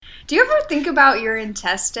Do you ever think about your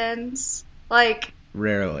intestines? Like,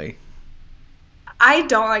 Rarely. I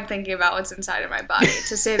don't like thinking about what's inside of my body,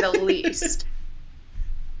 to say the least.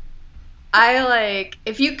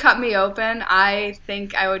 If you cut me open, I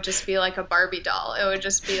think I would just be like a Barbie doll. It would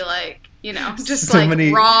just be like,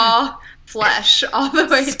 raw flesh all the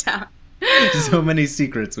way down. So many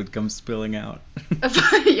secrets would come spilling out.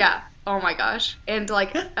 Yeah. Oh my gosh. And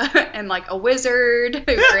like a wizard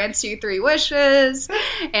who grants you 3 wishes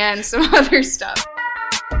and some other stuff.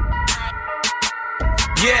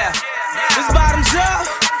 Yeah. This bottom's up,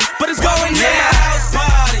 but it's going down. Yeah. House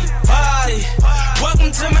party.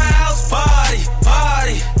 Welcome to my house party.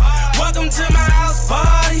 Welcome to my house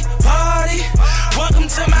party. Welcome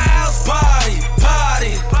to my house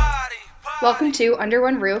party. Welcome to Under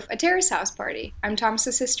One Roof, a terrace house party. I'm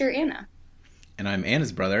Thomas's sister, Anna. And I'm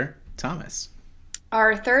Anna's brother, Thomas.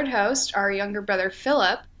 Our third host, our younger brother,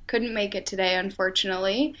 Philip, couldn't make it today,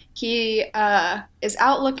 unfortunately. He is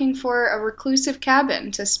out looking for a reclusive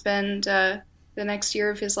cabin to spend the next year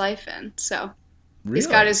of his life in. So Really?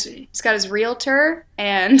 he's got his realtor,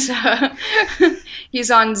 and he's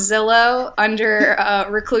on Zillow under a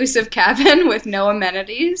reclusive cabin with no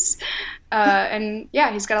amenities. And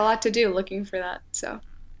yeah, he's got a lot to do looking for that. So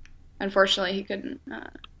unfortunately, he couldn't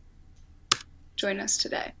join us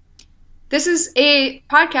today. This is a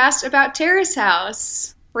podcast about Terrace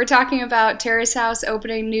House. We're talking about Terrace House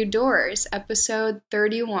opening new doors, episode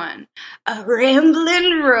 31, A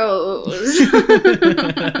Ramblin' Rose.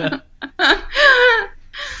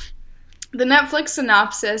 The Netflix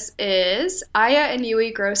synopsis is, Aya and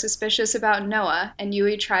Yui grow suspicious about Noah, and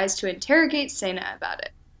Yui tries to interrogate Sena about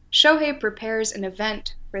it. Shohei prepares an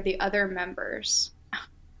event for the other members.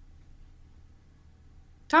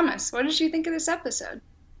 Thomas, what did you think of this episode?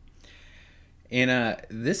 Anna,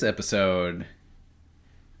 this episode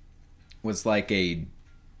was like a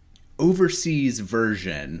overseas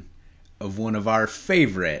version of one of our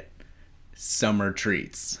favorite summer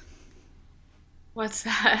treats. What's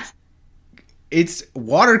that? It's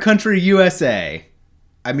Water Country USA.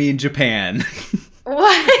 I mean Japan.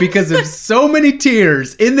 What? Because of so many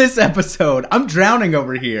tears in this episode. I'm drowning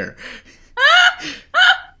over here.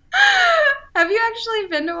 Have you actually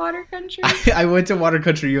been to Water Country? I went to Water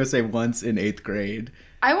Country USA once in 8th grade.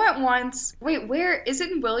 I went once. Wait, where? Is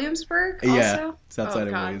it in Williamsburg also? Yeah, it's outside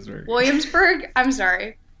of Williamsburg. Williamsburg? I'm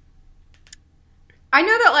sorry. I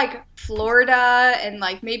know that, like, Florida and,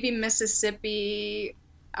 like, maybe Mississippi,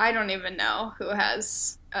 I don't even know who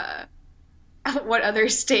has, what other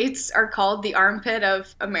states are called the armpit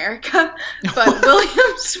of America, but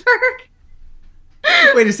Williamsburg.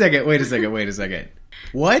 Wait a second.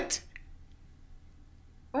 What?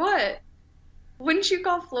 What? Wouldn't you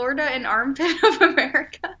call Florida an armpit of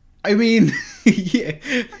America? I mean, yeah.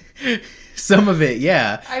 Some of it,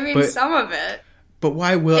 yeah. I mean, some of it. But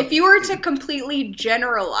why will... If you were to completely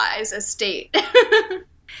generalize a state...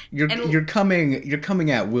 You're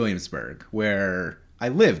coming at Williamsburg, where I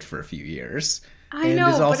lived for a few years. I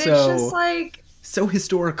know, but it's just like... So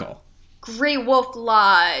historical. Great Wolf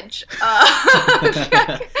Lodge.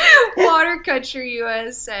 Water Country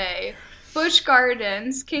USA. Busch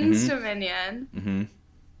Gardens. King's Dominion. Mm-hmm.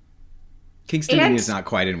 King's Dominion is not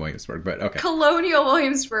quite in Williamsburg, but okay. Colonial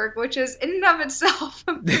Williamsburg, which is in and of itself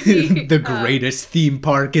the greatest theme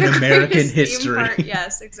park in American history.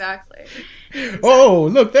 Yes, exactly. Oh,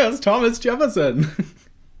 look, there's Thomas Jefferson.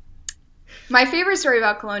 My favorite story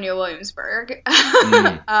about Colonial Williamsburg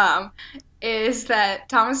is that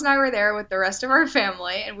Thomas and I were there with the rest of our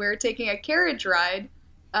family, and we were taking a carriage ride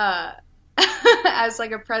as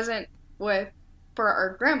like a present for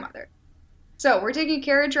our grandmother. So we're taking a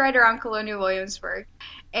carriage ride around Colonial Williamsburg,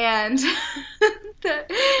 and the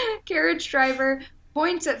carriage driver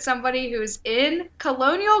points at somebody who's in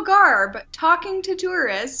colonial garb talking to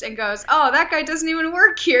tourists and goes, "Oh, that guy doesn't even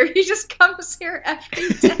work here. He just comes here every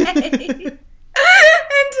day and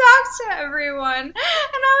talks to everyone." And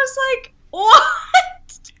I was like, "What?"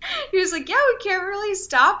 He was like, "Yeah, we can't really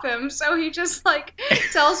stop him, so he just like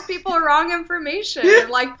tells people wrong information and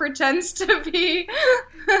like pretends to be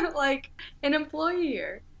like an employee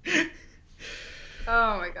here."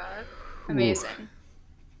 Oh my god. Amazing.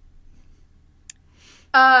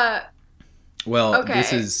 Well, okay.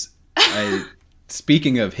 This is,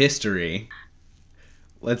 speaking of history,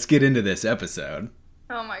 let's get into this episode.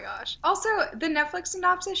 Oh my gosh. Also, the Netflix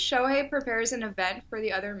synopsis, Shohei prepares an event for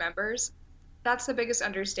the other members. That's the biggest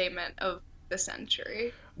understatement of the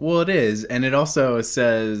century. Well, it is, and it also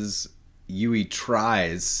says Yui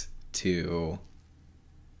tries to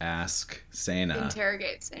ask Sena.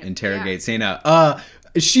 Interrogate Sena.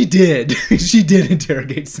 She did. She did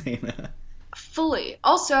interrogate Sena. fully.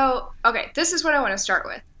 Also, okay, this is what I want to start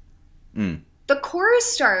with. The chorus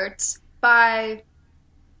starts by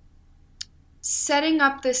setting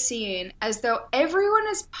up the scene as though everyone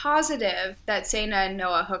is positive that Sana and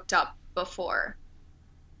Noah hooked up before.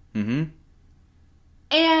 Mm-hmm.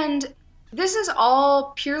 And this is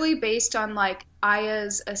all purely based on, like,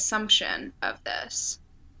 Aya's assumption of this.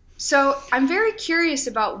 So I'm very curious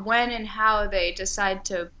about when and how they decide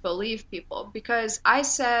to believe people, because I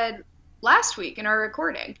said last week in our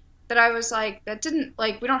recording that I was like, that didn't,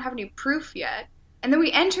 like, we don't have any proof yet. And then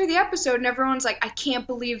we enter the episode and everyone's like, I can't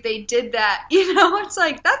believe they did that. You know, it's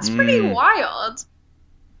like, that's pretty wild.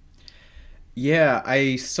 Yeah,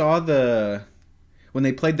 I saw when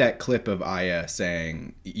they played that clip of Aya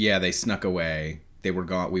saying, yeah, they snuck away. They were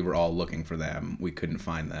gone. We were all looking for them. We couldn't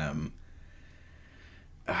find them.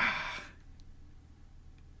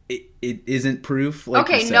 It isn't proof. Like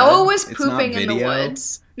okay, you said. Noah was It's pooping not in the video.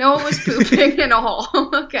 woods. Noah was pooping in a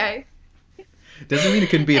hole. Okay. Doesn't mean it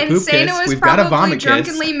couldn't be a And poop Sana kiss. was We've got a probably vomit kiss.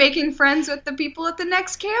 drunkenly making friends with the people at the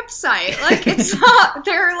next campsite. Like, it's not,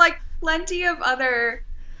 there are, like, plenty of other,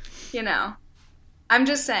 you know. I'm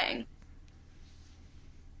just saying.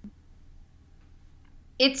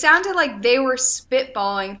 It sounded like they were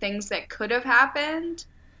spitballing things that could have happened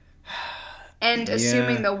and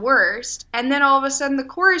assuming the worst. And then all of a sudden the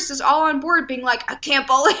chorus is all on board being like, I can't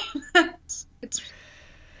believe it. It's,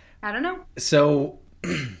 I don't know. So,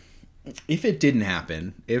 if it didn't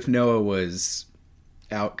happen, if Noah was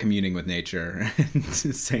out communing with nature and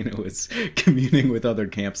Sana was communing with other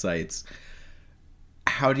campsites,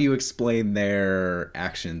 how do you explain their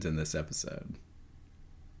actions in this episode?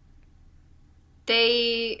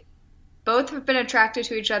 They both have been attracted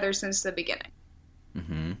to each other since the beginning.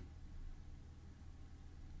 Mm-hmm.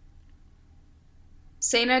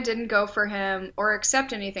 Sana didn't go for him or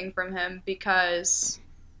accept anything from him because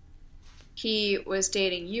he was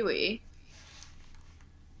dating Yui.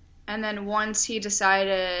 And then once he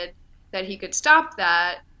decided that he could stop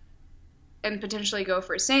that and potentially go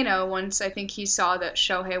for Sana, once I think he saw that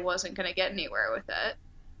Shohei wasn't going to get anywhere with it.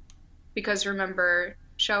 Because remember,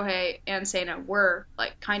 Shohei and Sana were,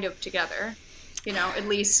 like, kind of together. You know, at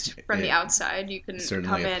least from the outside. You couldn't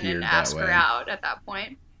come in and ask her out at that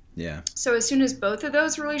point. Yeah. So as soon as both of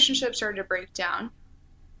those relationships started to break down,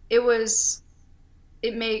 it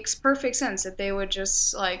makes perfect sense that they would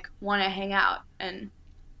just, like, want to hang out and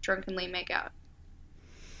drunkenly make out.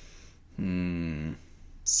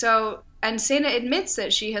 So, and Sana admits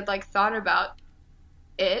that she had, like, thought about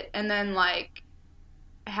it and then, like,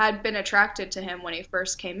 had been attracted to him when he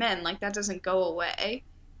first came in. Like, that doesn't go away.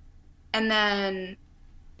 And then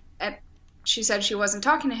she said she wasn't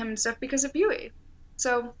talking to him and stuff because of Yui.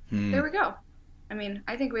 So, there we go. I mean,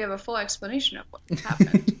 I think we have a full explanation of what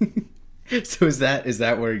happened. So is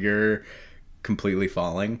that where you're completely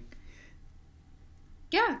falling?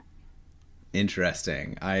 Yeah.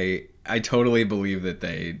 Interesting. I totally believe that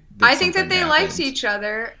I think that they liked each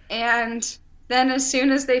other, and then as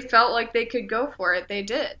soon as they felt like they could go for it, they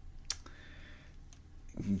did.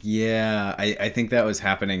 Yeah, I think that was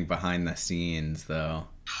happening behind the scenes, though,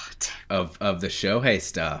 of the Shohei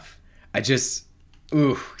stuff. I just,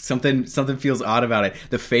 something feels odd about it.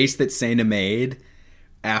 The face that Sana made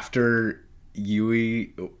after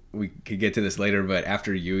Yui, we could get to this later, but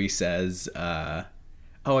after Yui says, oh,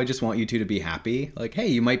 I just want you two to be happy. Like, hey,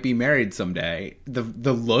 you might be married someday.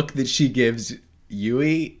 The look that she gives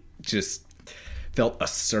Yui just felt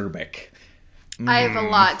acerbic. I have a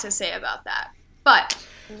lot to say about that. But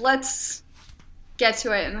let's get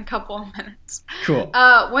to it in a couple of minutes. Cool.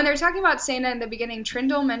 When they're talking about Sana in the beginning,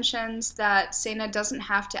 Trindle mentions that Sana doesn't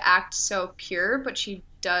have to act so pure, but she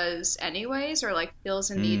does anyways, or like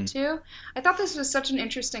feels a need to. I thought this was such an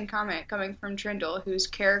interesting comment coming from Trindle, whose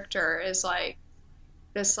character is like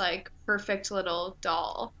this like perfect little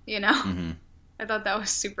doll, you know? Mm-hmm. I thought that was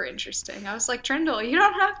super interesting. I was like, Trindle, you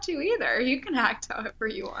don't have to either. You can act however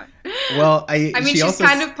you want. Well, I mean, she's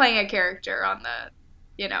kind of playing a character on the,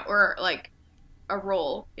 you know, or like a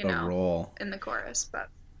role, you know, role in the chorus. But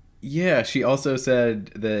yeah, she also said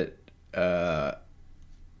that.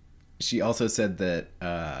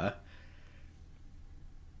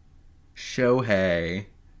 Shohei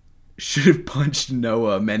should have punched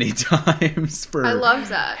Noah many times for. I love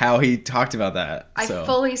that. How he talked about that. I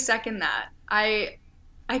fully second that. I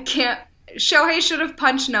can't. Shohei should have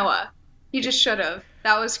punched Noah. He just should have.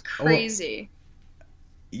 That was crazy.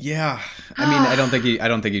 Yeah, I mean, I don't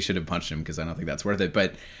think he should have punched him because I don't think that's worth it.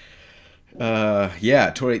 But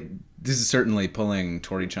yeah, Tori, this is certainly pulling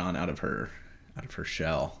Tori-chan out of her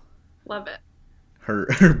shell. Love it.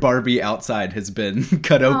 her Barbie outside has been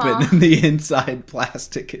cut open and the inside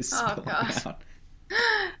plastic is spilling out.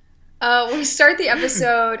 We start the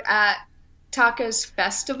episode at Taka's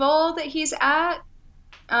festival that he's at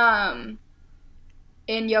in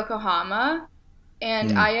Yokohama,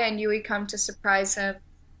 and Aya and Yui come to surprise him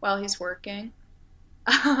while he's working.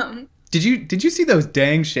 Did you see those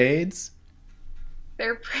dang shades?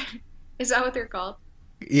 They're pretty. Is that what they're called?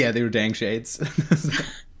 Yeah, they were dang shades.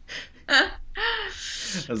 That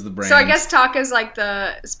was the brand. So I guess Taka's like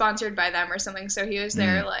sponsored by them or something. So he was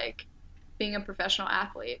there like being a professional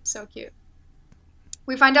athlete. So cute.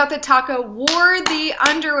 We find out that Taka wore the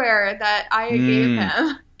underwear that Aya gave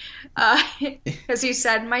him because he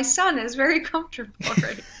said, "My son is very comfortable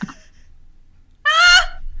right now."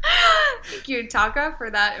 Thank you, Taka, for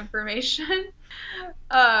that information.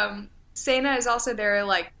 Seina is also there,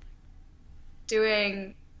 like,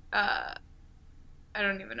 doing, I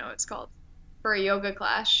don't even know what it's called, for a yoga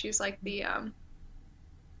class. She's like the,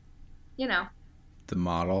 the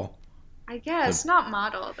model. I guess. Not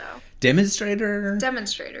model, though. Demonstrator?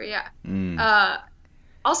 Demonstrator, yeah.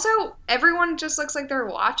 Also, everyone just looks like they're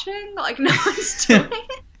watching. Like, no one's doing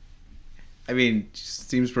it. I mean, she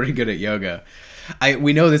seems pretty good at yoga.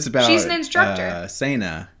 We know this about... She's an instructor.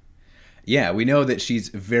 Seina. Yeah, we know that she's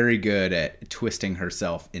very good at twisting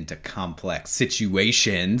herself into complex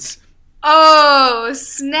situations. Oh,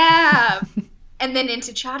 snap! And then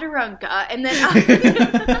into chaturanga, and then...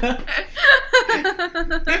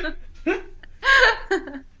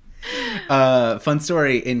 Fun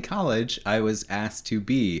story, in college, I was asked to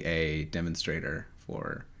be a demonstrator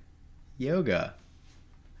for yoga.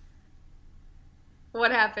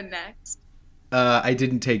 What happened next? I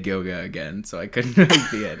didn't take yoga again, so I couldn't really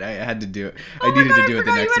be it. I had to do it. I needed to do it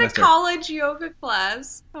the next semester. You had a college yoga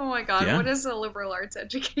class. Oh my god, yeah. What is a liberal arts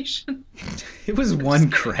education? It was 1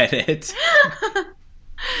 credit.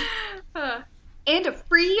 And a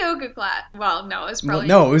free yoga class. Well, no, it was probably...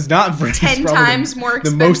 Well, no, it was not free. 10 times more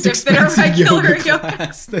expensive, the most expensive than a regular yoga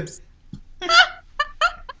class.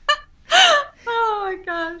 Oh my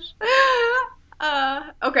gosh.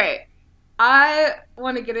 Okay. I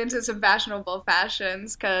want to get into some fashionable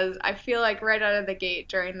fashions because I feel like right out of the gate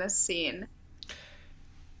during this scene,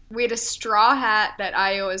 we had a straw hat that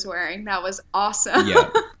Aya was wearing. That was awesome. Yeah.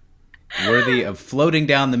 Worthy of floating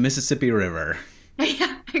down the Mississippi River.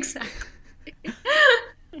 Yeah, exactly.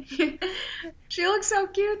 She looks so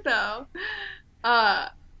cute, though.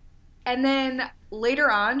 And then later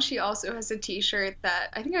on, she also has a t-shirt that...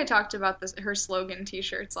 I think I talked about her slogan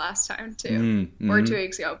t-shirts last time, too. Or 2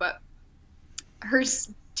 weeks ago, but... Her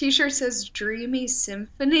t-shirt says Dreamy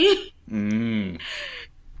Symphony,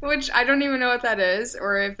 which I don't even know what that is,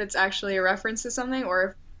 or if it's actually a reference to something, or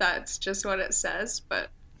if that's just what it says, but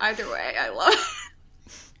either way, I love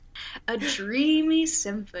it. A Dreamy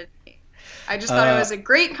Symphony. I just thought it was a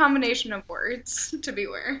great combination of words to be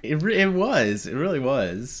wearing. It was. It really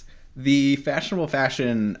was. The fashionable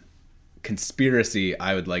fashion conspiracy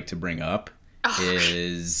I would like to bring up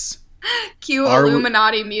is... Cue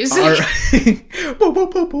Illuminati music.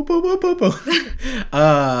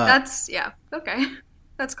 That's, yeah, okay.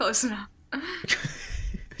 That's close enough.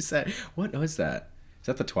 Is that, what was that? Is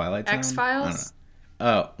that the Twilight Zone? X-Files?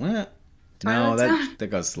 Oh, no, that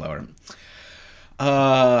goes slower.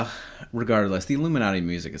 Regardless, the Illuminati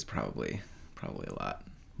music is probably a lot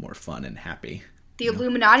more fun and happy. The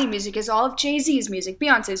Illuminati music is all of Jay-Z's music,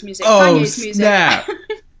 Beyonce's music, oh, Kanye's music. Snap.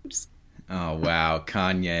 Oh, wow.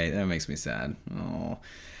 Kanye. That makes me sad. Oh.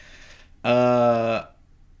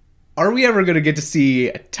 Are we ever going to get to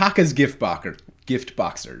see Taka's gift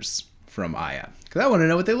boxers from Aya? Because I want to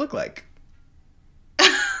know what they look like.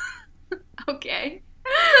 Okay.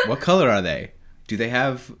 What color are they? Do they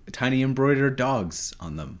have tiny embroidered dogs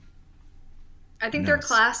on them? I think they're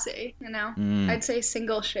classy, you know? I'd say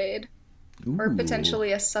single shade. Ooh. Or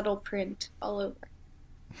potentially a subtle print all over.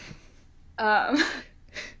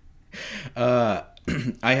 I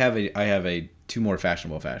have a 2 more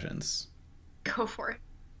fashionable fashions. Go for it.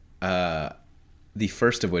 The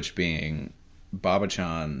first of which being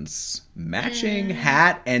Baba-chan's matching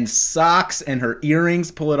hat and socks, and her earrings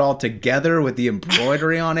pull it all together with the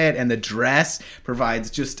embroidery on it, and the dress provides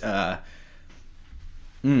just a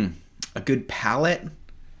good palette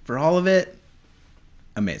for all of it.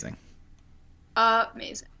 Amazing.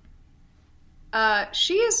 Amazing.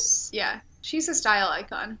 She's a style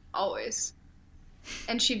icon, always.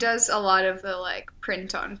 And she does a lot of the, like,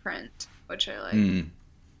 print on print, which I like.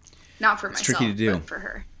 Not for myself, tricky to do. But for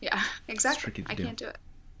her. Yeah, exactly. I can't do it.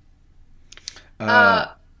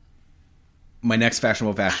 My next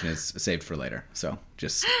fashionable fashion is saved for later, so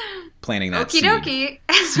just planning that Okie dokie.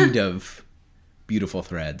 seed of beautiful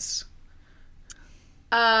threads.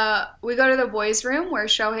 We go to the boys' room where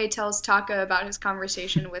Shohei tells Taka about his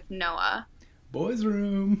conversation with Noah. Boys'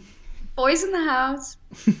 room. Boys in the house.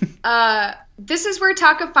 This is where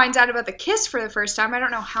Taka finds out about the kiss for the first time. I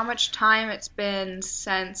don't know how much time it's been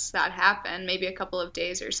since that happened. Maybe a couple of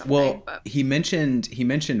days or something. Well, but he mentioned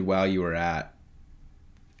while you were at.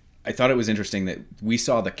 I thought it was interesting that we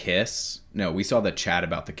saw the kiss. No, we saw the chat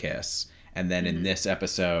about the kiss, and then in this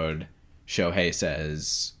episode, Shohei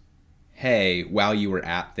says, "Hey, while you were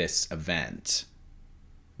at this event,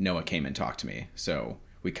 Noah came and talked to me." So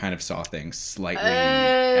we kind of saw things slightly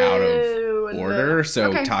out of order.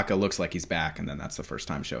 So okay. Taka looks like he's back, and then that's the first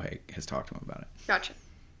time Shohei has talked to him about it. Gotcha.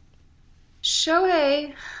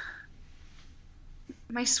 Shohei,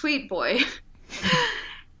 my sweet boy,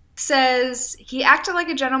 says he acted like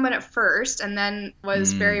a gentleman at first and then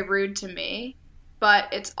was very rude to me, but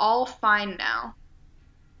it's all fine now.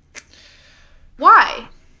 Why?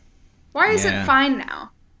 Why is it fine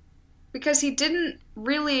now? Because he didn't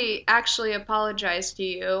really actually apologize to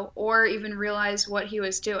you or even realize what he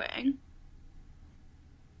was doing.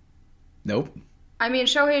 Nope. I mean,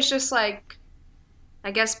 Shohei's just like,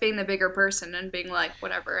 I guess, being the bigger person and being like,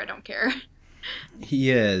 whatever, I don't care.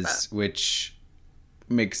 He is, which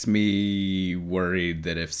makes me worried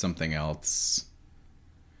that if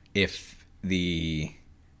the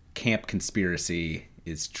camp conspiracy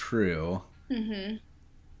is true,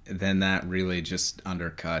 then that really just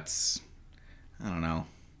undercuts, I don't know.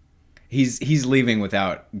 He's leaving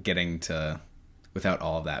without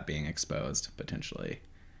all of that being exposed, potentially.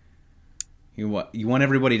 You want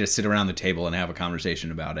everybody to sit around the table and have a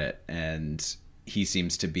conversation about it, and he's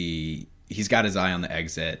got his eye on the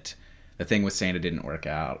exit. The thing with Santa didn't work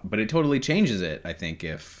out, but it totally changes it, I think,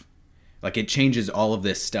 it changes all of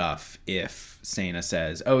this stuff if Santa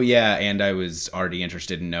says, "Oh yeah, and I was already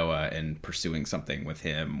interested in Noah and pursuing something with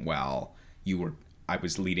him while I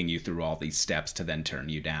was leading you through all these steps to then turn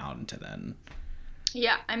you down to then."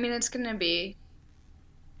 Yeah, I mean, it's going to be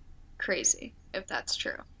crazy if that's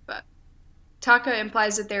true, but Taka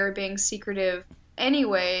implies that they were being secretive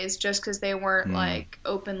anyways, just because they weren't like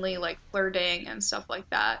openly like flirting and stuff like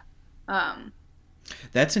that.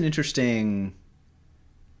 That's an interesting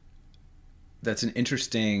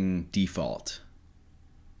default,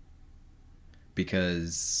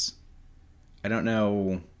 because I don't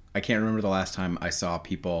know, I can't remember the last time I saw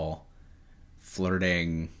people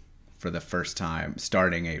flirting for the first time,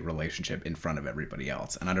 starting a relationship in front of everybody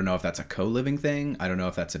else. And I don't know if that's a co-living thing. I don't know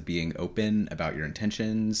if that's a being open about your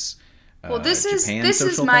intentions. Well, this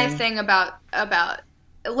is my thing about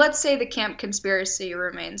let's say the camp conspiracy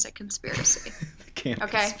remains a conspiracy. The camp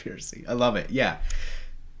conspiracy. I love it. Yeah.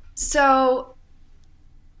 So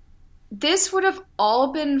this would have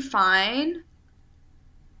all been fine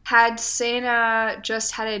had Santa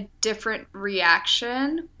just had a different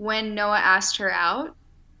reaction when Noah asked her out.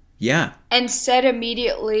 Yeah. And said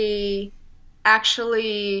immediately,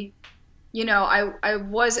 actually, I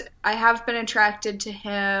have been attracted to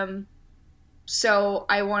him, so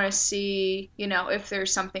I want to see, if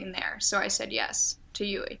there's something there. So I said yes to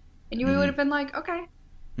Yui. And Yui would have been like, okay.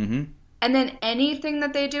 Mm-hmm. And then anything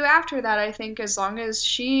that they do after that, I think, as long as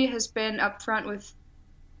she has been upfront with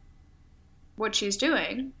what she's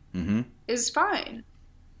doing, is fine.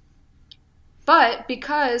 But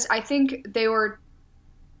because I think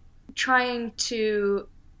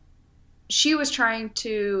she was trying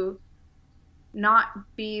to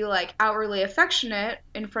not be like outwardly affectionate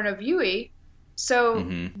in front of Yui, so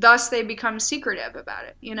thus they become secretive about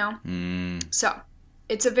it, So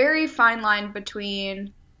it's a very fine line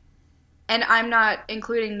between, and I'm not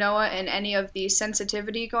including Noah in any of the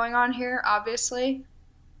sensitivity going on here, obviously,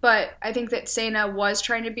 but I think that Sena was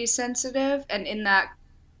trying to be sensitive, and in that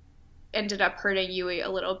ended up hurting Yui a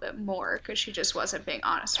little bit more because she just wasn't being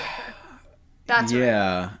honest with her. That's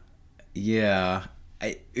yeah.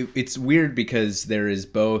 It's weird because there is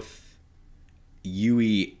both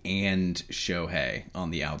Yui and Shohei on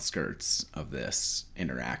the outskirts of this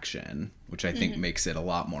interaction, which I think makes it a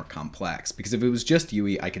lot more complex. Because if it was just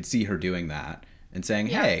Yui, I could see her doing that and saying,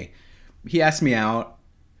 "Hey, he asked me out.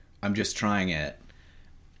 I'm just trying it."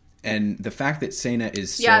 And the fact that Sena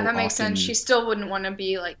is so that makes sense. She still wouldn't want to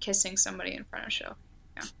be like kissing somebody in front of Show.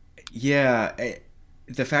 Yeah,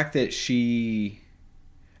 the fact that she,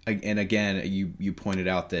 and again, you pointed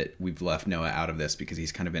out that we've left Noah out of this because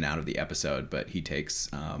he's kind of been out of the episode, but he takes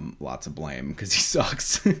lots of blame because he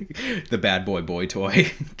sucks. The bad boy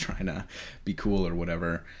toy, trying to be cool or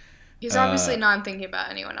whatever. He's obviously not thinking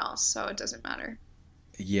about anyone else, so it doesn't matter.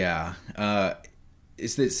 Yeah.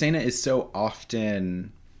 Is that Sena is so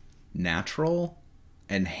often natural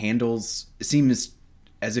and seems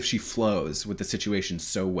as if she flows with the situation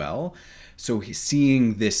so well. So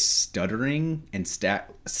seeing this stuttering and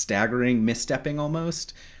staggering misstepping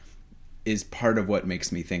almost is part of what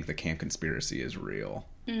makes me think the camp conspiracy is real.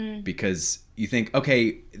 Because you think,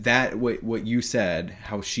 okay, that what you said,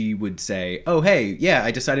 how she would say, oh, hey, yeah,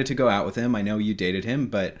 I decided to go out with him. I know you dated him,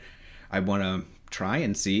 but I want to try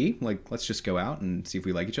and see, like, let's just go out and see if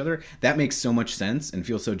we like each other. That makes so much sense and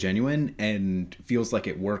feels so genuine and feels like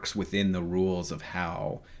it works within the rules of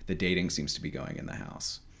how the dating seems to be going in the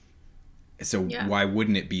house. So why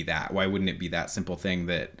wouldn't it be that? Why wouldn't it be that simple thing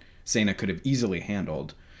that Sana could have easily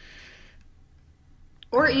handled?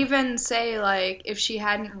 Or even say, like, if she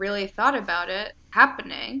hadn't really thought about it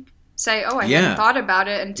happening, say, oh, I hadn't thought about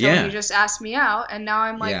it until you just asked me out. And now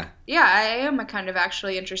I'm like, I am kind of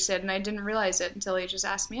actually interested, and I didn't realize it until he just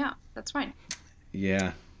asked me out. That's fine.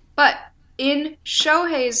 Yeah. But in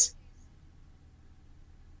Shohei's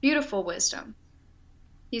beautiful wisdom,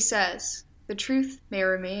 he says, the truth may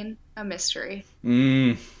remain a mystery.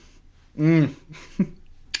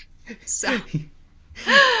 So...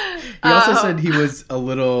 He also said he was a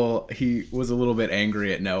little bit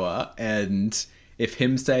angry at Noah, and if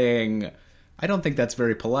him saying, I don't think that's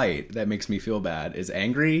very polite, that makes me feel bad, is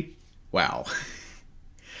angry, wow.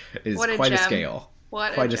 Is quite a scale.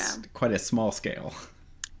 Quite a small scale.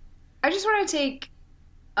 I just want to take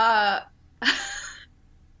a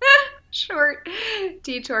short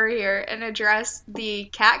detour here and address the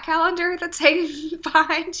cat calendar that's hanging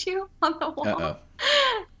behind you on the wall. Uh-oh.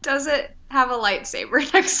 Does it have a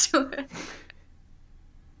lightsaber next to it?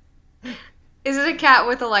 Is it a cat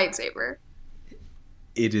with a lightsaber?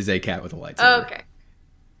 It is a cat with a lightsaber. Oh, okay.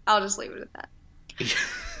 I'll just leave it at that.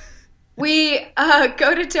 We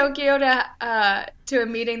go to Tokyo to a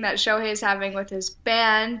meeting that Shohei's having with his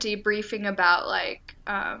band, debriefing about, like,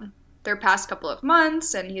 their past couple of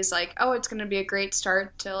months, and he's like, oh, it's going to be a great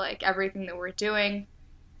start to, like, everything that we're doing.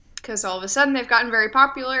 Because all of a sudden they've gotten very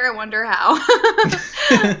popular. I wonder how.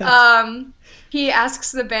 He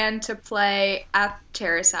asks the band to play at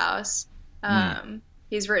Terrace House.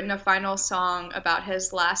 He's written a final song about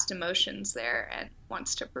his last emotions there and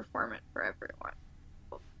wants to perform it for everyone.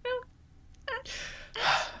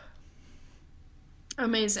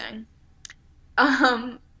 Amazing.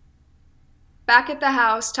 Back at the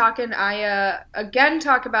house, Taka and Aya again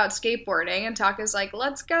talk about skateboarding, and Taka's like,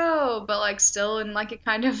 let's go, but, like, still in, like, a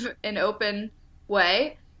kind of an open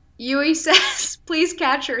way. Yui says, please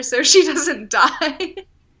catch her so she doesn't die.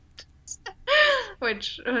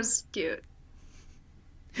 Which was cute.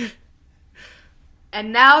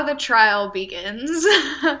 And now the trial begins.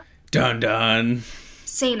 Dun dun.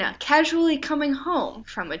 Sana, casually coming home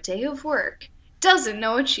from a day of work, doesn't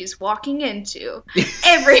know what she's walking into.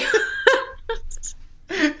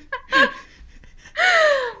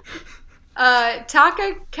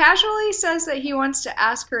 Taka casually says that he wants to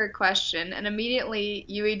ask her a question, and immediately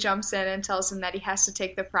Yui jumps in and tells him that he has to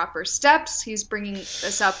take the proper steps. He's bringing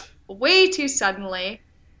this up way too suddenly,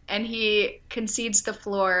 and he concedes the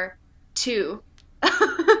floor to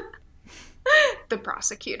the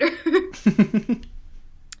prosecutor.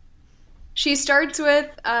 She starts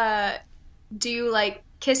with, do you like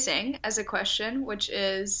kissing as a question, which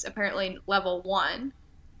is apparently level 1.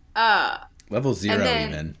 Level 0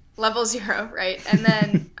 even. Level 0, right. And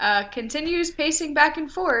then continues pacing back and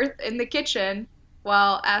forth in the kitchen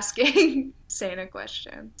while asking Sana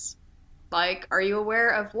questions. Like, are you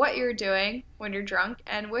aware of what you're doing when you're drunk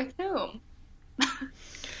and with whom?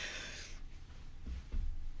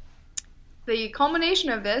 The culmination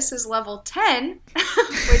of this is level 10,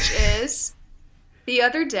 which is the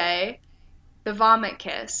other day, the vomit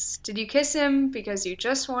kiss. Did you kiss him because you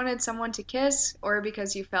just wanted someone to kiss, or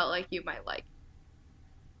because you felt like you might like?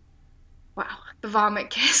 Wow, the vomit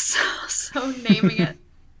kiss. So naming it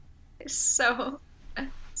is so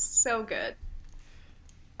good.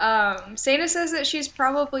 Sana says that she's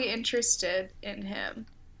probably interested in him.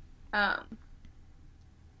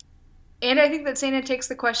 And I think that Sana takes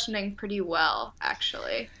the questioning pretty well,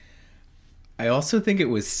 actually. I also think it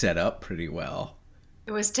was set up pretty well.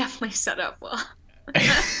 It was definitely set up well.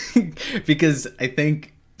 Because I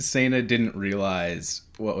think Sana didn't realize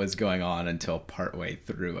what was going on until partway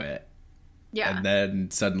through it. Yeah. And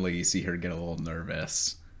then suddenly you see her get a little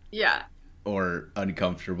nervous. Yeah. Or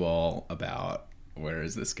uncomfortable about where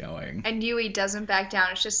is this going. And Yui doesn't back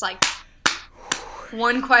down. It's just like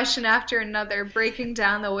one question after another, breaking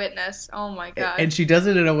down the witness. Oh my god. And she does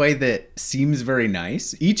it in a way that seems very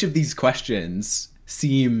nice. Each of these questions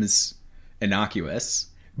seems innocuous,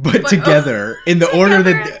 but together in the order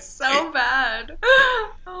that it's so bad.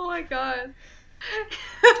 Oh my god.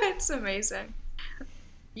 It's amazing.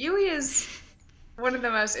 Yui is one of the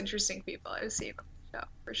most interesting people I've seen on the show,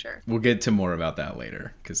 for sure. We'll get to more about that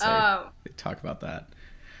later, because they talk about that.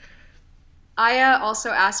 Aya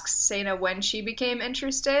also asks Sena when she became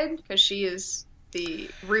interested, because she is the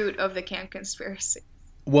root of the camp conspiracy.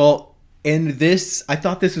 Well, in this, I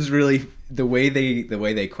thought this was really the way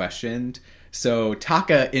they questioned. So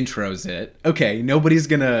Taka intros it. Okay, nobody's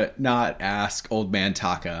gonna not ask old man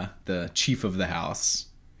Taka, the chief of the house.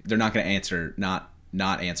 They're not gonna answer not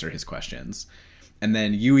answer his questions. And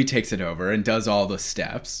then Yui takes it over and does all the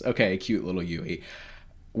steps. Okay, cute little Yui.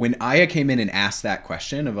 When Aya came in and asked that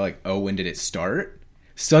question of like, oh, when did it start?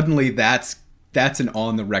 Suddenly that's an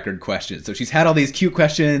on-the-record question. So she's had all these cute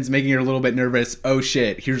questions, making her a little bit nervous. Oh,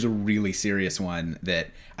 shit, here's a really serious one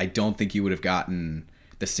that I don't think you would have gotten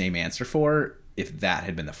the same answer for if that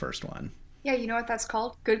had been the first one. Yeah, you know what that's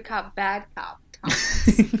called? Good cop, bad cop.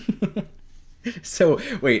 So,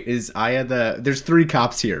 wait, is Aya there's 3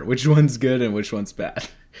 cops here. Which one's good and which one's bad?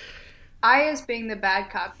 Aya's being the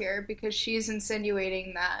bad cop here because she's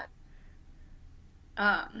insinuating that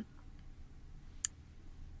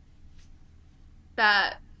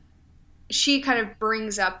she kind of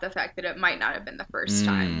brings up the fact that it might not have been the first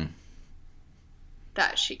time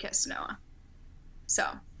that she kissed Noah. So,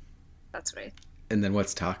 that's what I... And then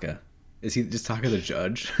what's Taka? Is he just Taka the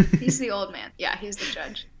judge? He's the old man. Yeah, he's the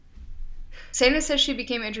judge. Sena says she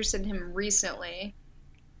became interested in him recently.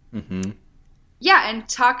 Mm-hmm. Yeah, and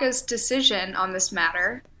Taka's decision on this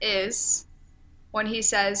matter is when he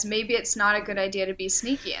says, maybe it's not a good idea to be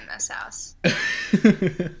sneaky in this house.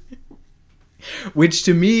 Which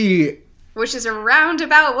to me... Which is a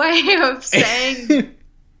roundabout way of saying,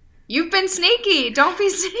 you've been sneaky, don't be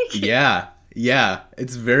sneaky. Yeah,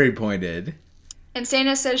 it's very pointed. And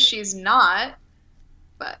Sena says she's not,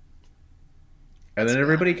 but... And then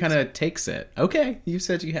everybody kind of takes it. Okay, you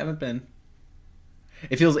said you haven't been.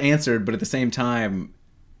 It feels answered, but at the same time,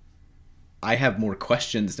 I have more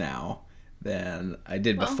questions now than I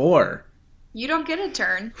did before. You don't get a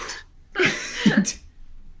turn.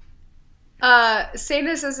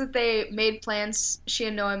 Sena says that they made plans, she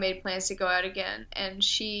and Noah made plans to go out again, and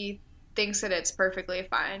she thinks that it's perfectly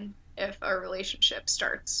fine if a relationship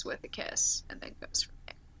starts with a kiss and then goes from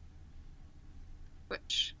there.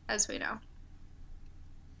 Which, as we know,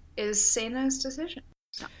 is Sena's decision.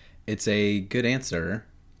 So. It's a good answer.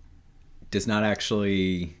 Does not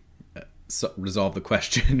actually resolve the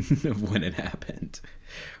question of when it happened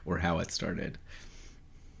or how it started.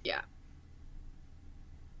 Yeah.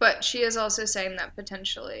 But she is also saying that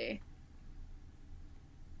potentially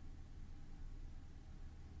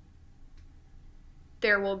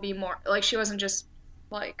there will be more, like she wasn't just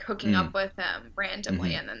like hooking up with him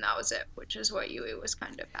randomly and then that was it, which is what Yui was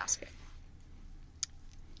kind of asking.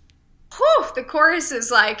 Whew, the chorus is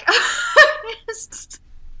like it's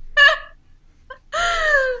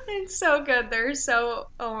so good.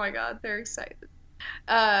 Oh my god, they're excited.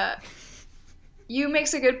 Yu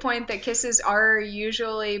makes a good point that kisses are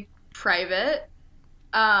usually private.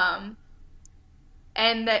 And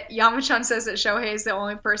that Yamachan says that Shohei is the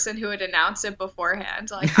only person who would announce it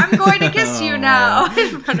beforehand. Like, I'm going to kiss you now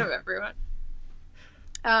in front of everyone.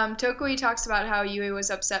 Tokui talks about how Yui was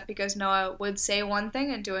upset because Noah would say one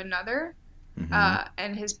thing and do another.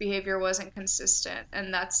 And his behavior wasn't consistent.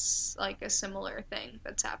 And that's like a similar thing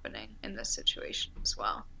that's happening in this situation as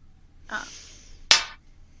well.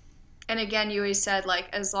 And again, Yui said, like,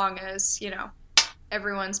 as long as,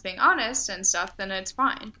 everyone's being honest and stuff, then it's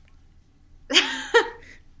fine.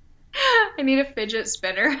 I need a fidget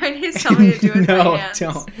spinner. I need somebody to do it with my hands.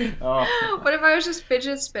 Don't. Oh. What if I was just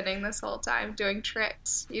fidget spinning this whole time, doing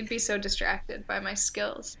tricks? You'd be so distracted by my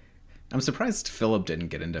skills. I'm surprised Philip didn't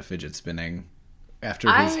get into fidget spinning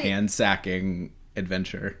after his hand-sacking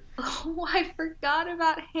adventure. Oh, I forgot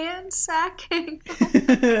about hand sacking.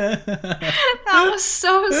 That was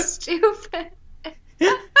so stupid.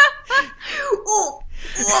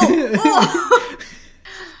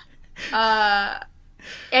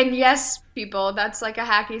 And yes, people, that's like a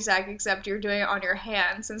hacky sack, except you're doing it on your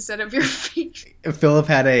hands instead of your feet. Philip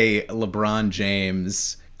had a LeBron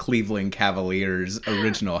James Cleveland Cavaliers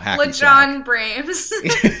original hacky sack. LeJon Brames.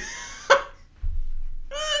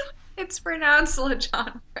 It's pronounced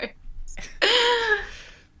LeJon Brames.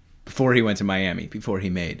 Before he went to Miami, before he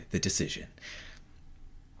made the decision.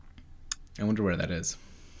 I wonder where that is.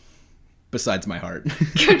 Besides my heart.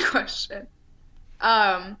 Good question.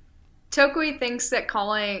 Tokui thinks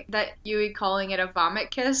that Yui calling it a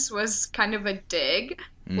vomit kiss was kind of a dig,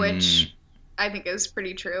 which I think is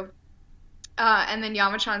pretty true. And then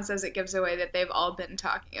Yamachan says it gives away that they've all been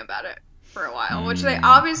talking about it for a while, which they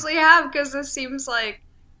obviously have, because this seems like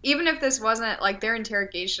even if this wasn't, like, their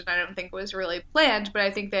interrogation, I don't think was really planned, but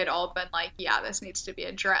I think they'd all been like, yeah, this needs to be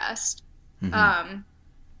addressed. Mm-hmm.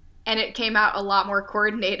 And it came out a lot more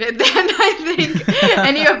coordinated than I think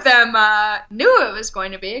any of them knew it was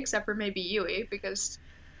going to be, except for maybe Yui, because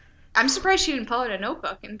I'm surprised she didn't pull out a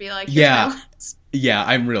notebook and be like, here's my list. Yeah,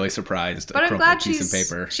 I'm really surprised. But I'm glad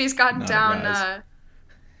she's gotten down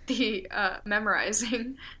the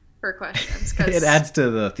memorizing her questions. Cause it adds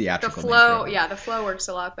to the theatrical flow. Yeah, the flow works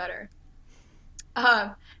a lot better.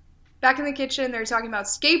 Back in the kitchen, they're talking about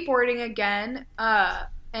skateboarding again.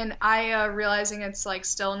 And Aya, realizing it's like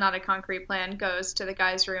still not a concrete plan, goes to the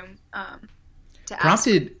guy's room to ask.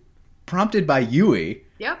 Prompted by Yui.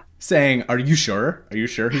 Yep. Saying, "Are you sure? Are you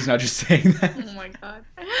sure he's not just saying that?" Oh my god.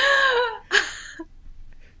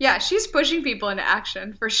 Yeah, she's pushing people into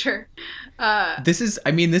action for sure. This is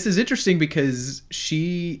interesting because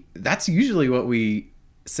that's usually what we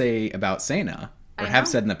say about Sena, or have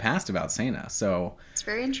said in the past about Sena. So it's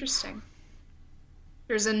very interesting.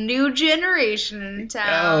 There's a new generation in town.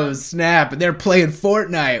 Oh, snap. And they're playing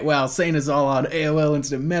Fortnite while Sena's all on AOL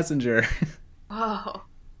Instant Messenger. Oh.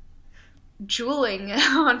 Drooling and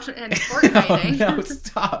Fortniting. Oh, no,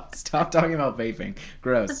 stop. Stop talking about vaping.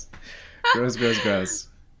 Gross. Gross.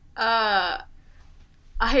 Aya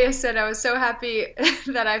said I was so happy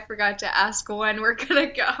that I forgot to ask when we're going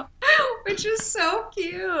to go, which is so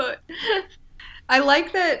cute. I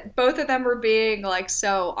like that both of them were being, like,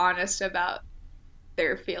 so honest about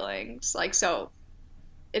their feelings, like, so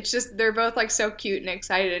it's just they're both like so cute and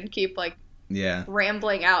excited and keep like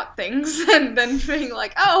rambling out things and then being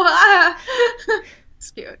like,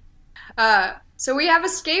 it's cute. So we have a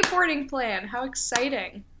skateboarding plan. How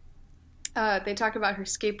exciting. They talk about her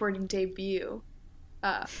skateboarding debut.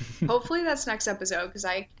 Hopefully that's next episode because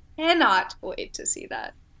I cannot wait to see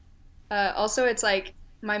that. Also, it's like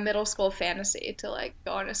my middle school fantasy to like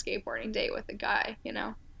go on a skateboarding date with a guy, you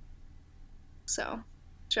know. So,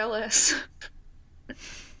 jealous.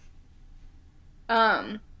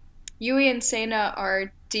 Yui and Sena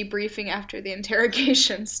are debriefing after the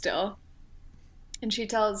interrogation still. And she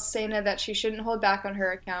tells Sena that she shouldn't hold back on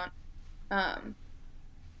her account.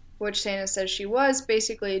 Which Sena says she was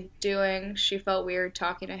basically doing. She felt weird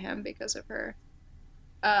talking to him because of her.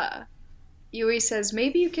 Yui says,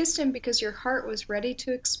 maybe you kissed him because your heart was ready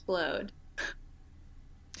to explode.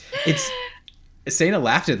 Sena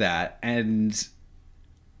laughed at that, and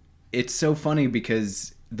it's so funny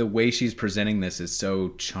because the way she's presenting this is so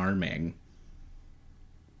charming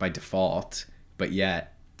by default, but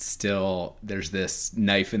yet still there's this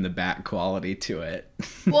knife in the back quality to it.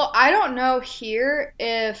 Well, I don't know here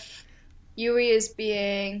if Yui is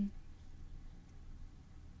being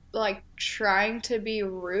like trying to be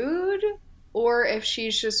rude or if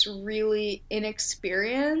she's just really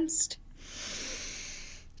inexperienced.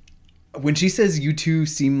 When she says you two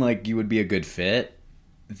seem like you would be a good fit,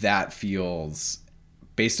 that feels,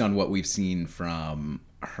 based on what we've seen from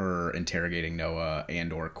her interrogating Noah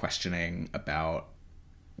and or questioning about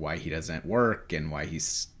why he doesn't work and why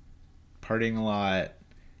he's partying a lot,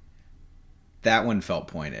 that one felt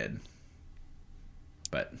pointed.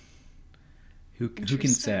 But who can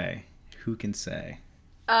say? Who can say?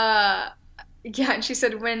 Yeah, and she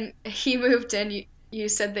said when he moved in, you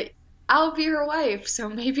said that I'll be your wife, so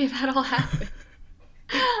maybe that'll happen.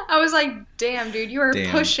 I was like, damn, dude, you are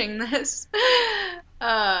pushing this.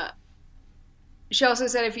 She also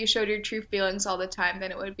said if you showed your true feelings all the time,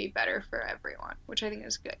 then it would be better for everyone, which I think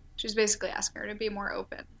is good. She's basically asking her to be more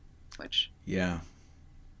open, which... Yeah.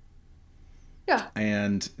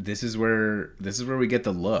 And this is where we get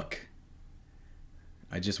the look.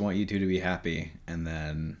 I just want you two to be happy. And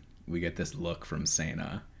then we get this look from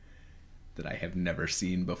Sena that I have never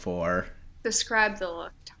seen before. Describe the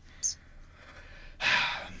look, Thomas.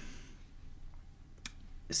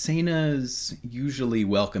 Sena's usually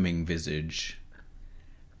welcoming visage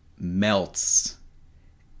melts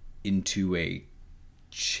into a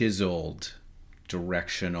chiseled,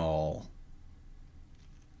 directional,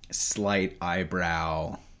 slight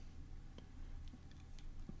eyebrow,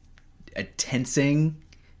 a tensing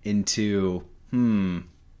into,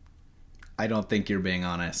 I don't think you're being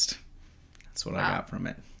honest. That's what I got from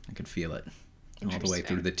it. I could feel it all the way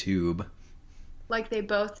through the tube. Like they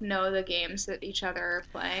both know the games that each other are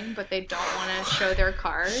playing, but they don't want to show their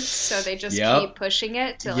cards, so they just keep pushing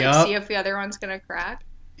it to like see if the other one's gonna crack.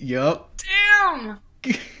 Damn!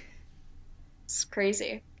 It's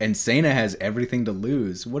crazy. And Sena has everything to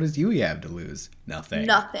lose. What does Yui have to lose? Nothing.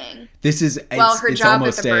 This is her job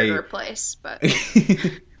at the burger place, but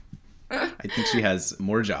I think she has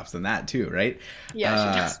more jobs than that too, right?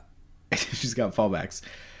 Yeah, she does. She's got fallbacks.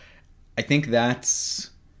 I think that's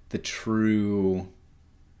the true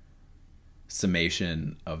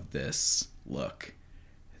summation of this look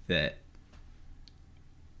that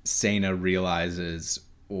Sana realizes,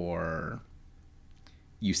 or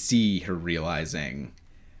you see her realizing,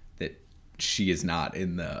 that she is not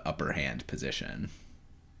in the upper hand position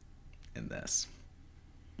in this.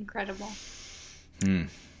 Incredible.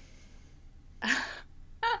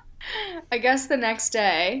 I guess the next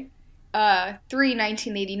day,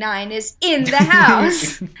 1989 is in the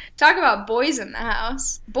house. Talk about boys in the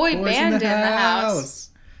house. Boy band in the house.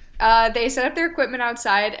 They set up their equipment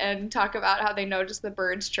outside and talk about how they noticed the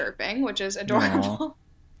birds chirping, which is adorable. Aww.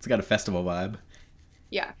 It's got a festival vibe.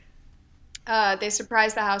 Yeah. They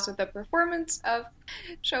surprise the house with a performance of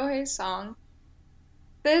Shohei's song.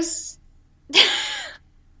 This...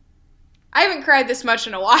 I haven't cried this much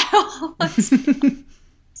in a while.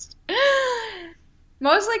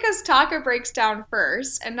 Mostly because Taka breaks down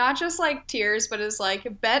first, and not just like tears, but is like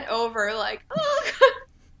bent over, like, oh.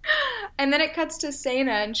 And then it cuts to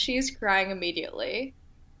Sana, and she's crying immediately.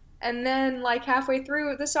 And then, like, halfway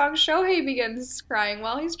through the song, Shohei begins crying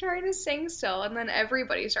while he's trying to sing still, and then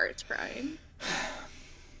everybody starts crying.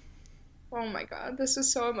 Oh my god, this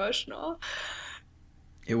is so emotional.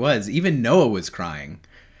 It was. Even Noah was crying,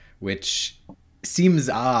 which seems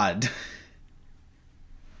odd.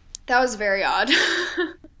 That was very odd.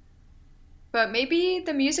 But maybe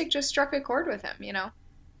the music just struck a chord with him, you know?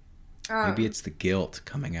 Maybe it's the guilt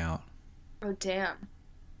coming out. Oh, damn.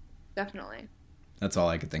 Definitely. That's all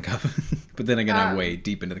I could think of. But then again, I'm way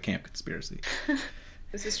deep into the camp conspiracy.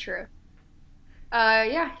 This is true.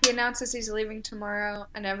 Yeah, he announces he's leaving tomorrow,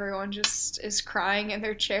 and everyone just is crying in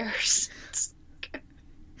their chairs.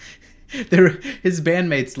 His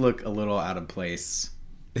bandmates look a little out of place.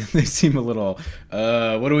 They seem a little,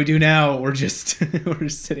 what do we do now? We're just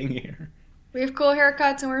sitting here. We have cool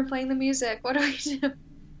haircuts and we're playing the music. What do we do?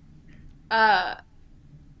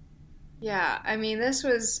 Yeah, I mean, this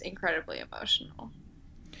was incredibly emotional.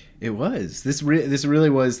 It was. This really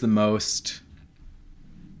was the most,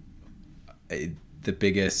 the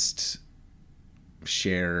biggest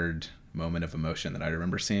shared moment of emotion that I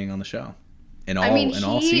remember seeing on the show. In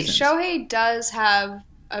all seasons. Shohei does have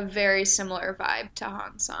a very similar vibe to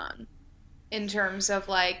Han-san in terms of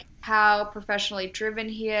like how professionally driven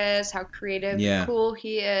he is, how creative and cool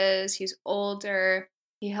he is. He's older.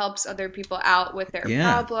 He helps other people out with their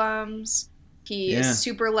problems. He is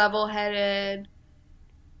super level-headed.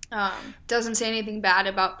 Doesn't say anything bad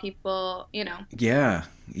about people, you know. Yeah,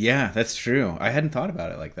 that's true. I hadn't thought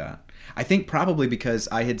about it like that. I think probably because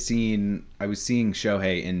I was seeing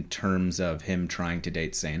Shohei in terms of him trying to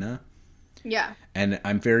date Sana. Yeah. And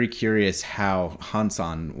I'm very curious how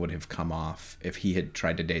Han-san would have come off if he had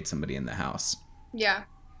tried to date somebody in the house. Yeah.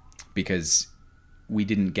 Because we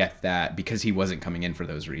didn't get that, because he wasn't coming in for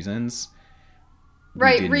those reasons.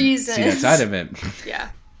 Right, reasons. See that side of it. Yeah,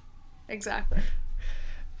 exactly.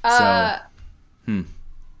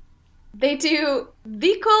 They do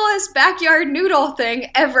the coolest backyard noodle thing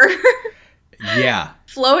ever. Yeah.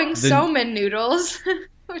 Flowing somen noodles,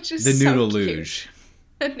 which is the noodle so cute. luge.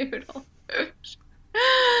 The noodle luge.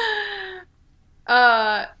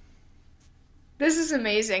 This is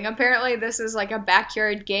amazing. Apparently this is like a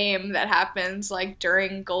backyard game that happens like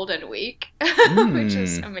during Golden Week, which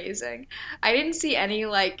is amazing. I didn't see any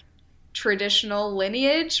like traditional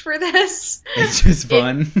lineage for this. It's just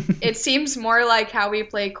fun. It seems more like how we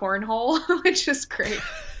play cornhole, which is great.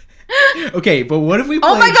 Okay, but what if we play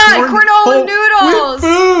oh my god, cornhole with noodles?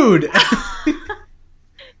 With food!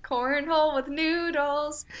 Cornhole with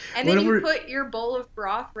noodles. And then you put your bowl of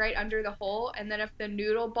broth right under the hole, and then if the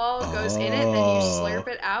noodle ball goes in it, then you slurp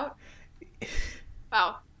it out.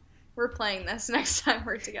 Wow. We're playing this next time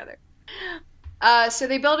we're together. So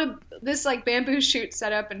they build this like bamboo chute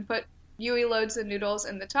setup and put Yui loads the noodles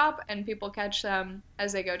in the top, and people catch them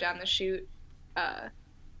as they go down the chute,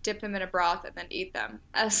 dip them in a broth, and then eat them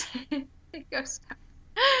as it goes down.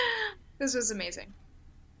 This was amazing.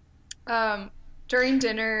 During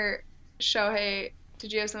dinner, Shohei,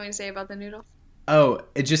 did you have something to say about the noodles? Oh,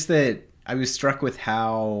 it's just that I was struck with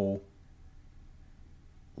how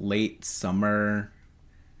late summer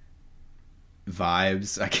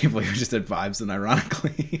vibes. I can't believe I just said vibes, and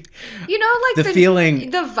ironically, you know, like the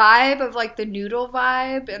feeling, the vibe of like the noodle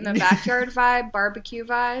vibe and the backyard vibe, barbecue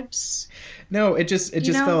vibes. No, it just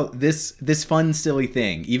felt this fun, silly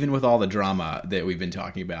thing, even with all the drama that we've been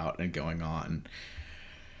talking about and going on.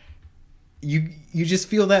 You just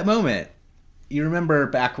feel that moment. You remember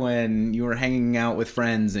back when you were hanging out with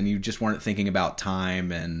friends and you just weren't thinking about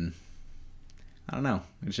time, and I don't know.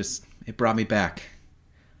 It brought me back.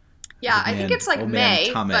 Yeah, I think it's like old May,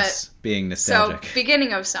 man Thomas but being nostalgic. so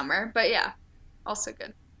beginning of summer, but yeah, also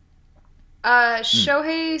good.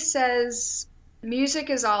 Shohei says, "Music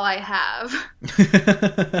is all I have."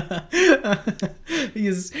 he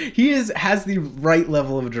has the right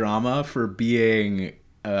level of drama for being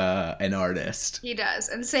an artist. He does,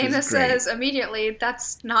 and Sana says immediately,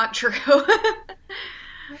 "That's not true."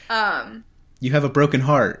 You have a broken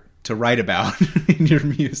heart to write about in your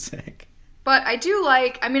music. But I do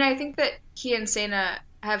like, I mean, I think that he and Sana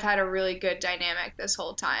have had a really good dynamic this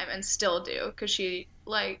whole time and still do, because she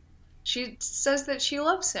says that she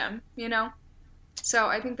loves him, you know? So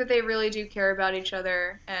I think that they really do care about each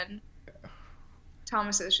other, and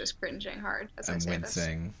Thomas is just cringing hard as I say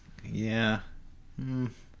wincing. This. Yeah.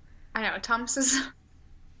 I know, Thomas is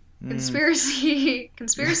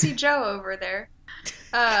conspiracy Joe over there.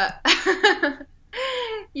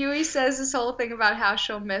 Yui says this whole thing about how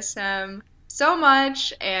she'll miss him so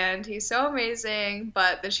much and he's so amazing,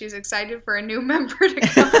 but that she's excited for a new member to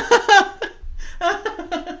come.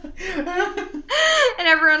 And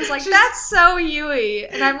everyone's like, "That's so Yui."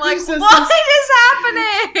 And I'm like, what is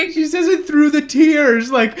happening? She says it through the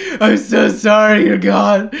tears, like, "I'm so sorry you're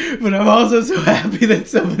gone, but I'm also so happy that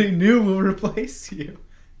somebody new will replace you."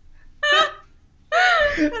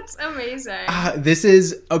 That's amazing. This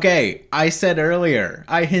is, okay, I said earlier,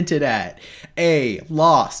 I hinted at,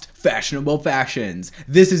 Lost, fashionable fashions.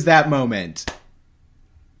 This is that moment.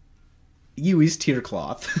 Yui's tear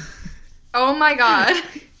cloth. Oh my god.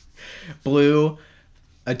 Blue,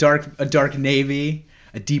 a dark navy,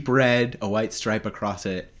 a deep red, a white stripe across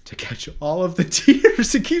it to catch all of the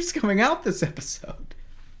tears. It keeps coming out this episode.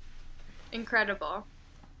 Incredible.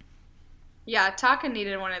 Yeah, Taka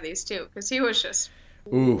needed one of these too, because he was just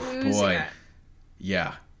ooh, losing boy. it.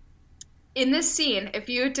 Yeah. In this scene, if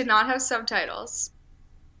you did not have subtitles,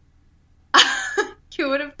 you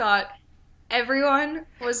would have thought everyone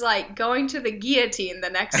was like going to the guillotine the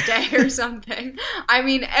next day or something. I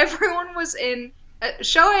mean, everyone was in,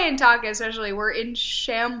 Shohei and Taka especially, were in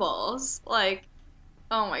shambles. Like,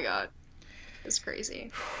 oh my god. It's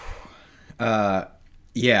crazy.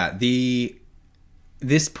 Yeah,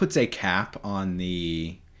 this puts a cap on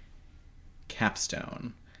the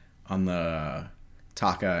capstone on the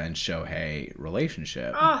Taka and Shohei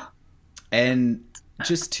relationship. Oh. And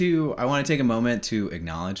I want to take a moment to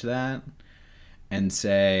acknowledge that and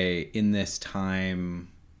say, in this time,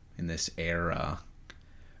 in this era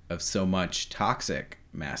of so much toxic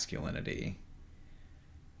masculinity,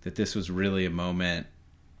 that this was really a moment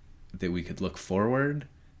that we could look forward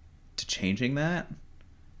to changing that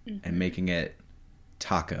and making it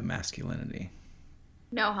Taka masculinity.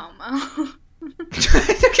 No homo.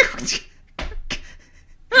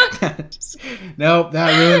 No,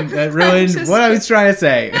 that ruined what I was trying to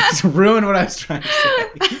say. It ruined what I was trying to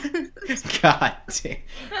say. God damn.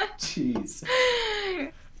 Jeez.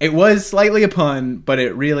 It was slightly a pun, but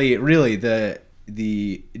it really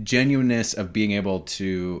the genuineness of being able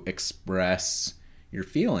to express your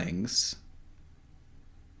feelings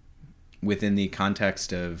within the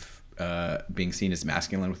context of being seen as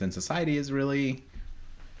masculine within society is really,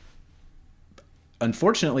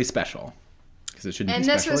 unfortunately, special. Because it shouldn't be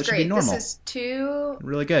special. And this was great. Normal. This is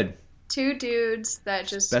really good. Two dudes that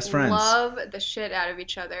just best friends. Love the shit out of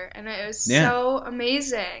each other. And it was so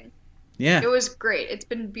amazing. Yeah. It was great. It's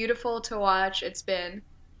been beautiful to watch. It's been,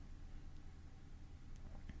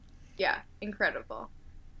 incredible.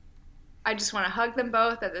 I just want to hug them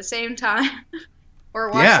both at the same time. Or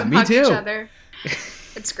watch them hug each other.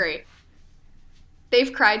 It's great.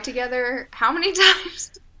 They've cried together how many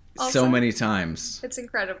times? Also? So many times. It's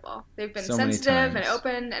incredible. They've been sensitive and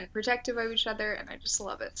open and protective of each other, and I just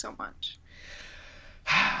love it so much.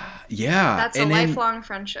 Yeah. That's a lifelong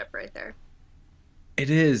friendship right there. It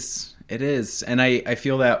is. It is. And I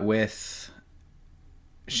feel that with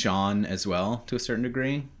Sean as well, to a certain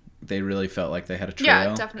degree. They really felt like they had a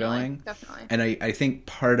trio going. Definitely. And I think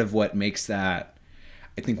part of what makes that,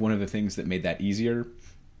 I think one of the things that made that easier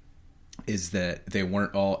is that they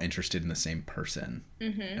weren't all interested in the same person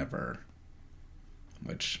ever,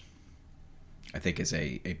 which I think is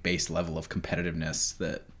a base level of competitiveness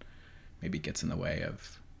that maybe gets in the way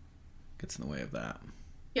of that.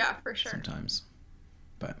 Yeah, for sure. Sometimes.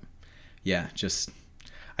 But yeah,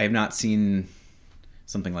 I have not seen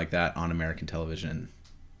something like that on American television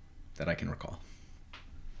that I can recall.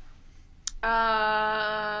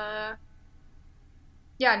 Yeah,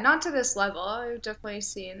 not to this level. I've definitely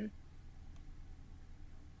seen.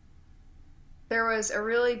 There was a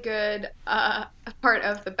really good part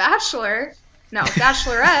of Bachelorette,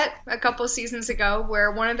 a couple seasons ago,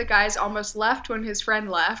 where one of the guys almost left when his friend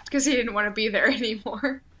left because he didn't want to be there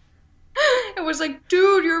anymore. and was like,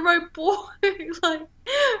 dude, you're my boy. Like,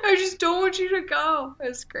 I just don't want you to go. It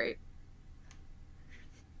was great.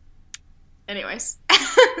 Anyways,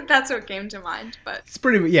 that's what came to mind, but it's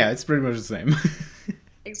pretty much the same.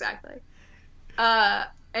 Exactly.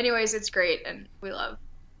 Anyways, it's great, and we love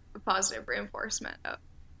the positive reinforcement of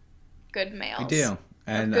good males. We do.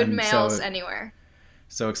 And good males anywhere.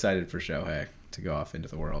 So excited for Shohei to go off into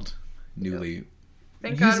the world. Newly.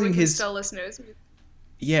 Thank God we can still listen to his music.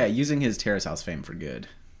 Yeah, using his Terrace House fame for good.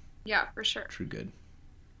 Yeah, for sure. True good.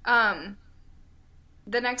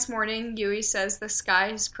 The next morning, Yui says the sky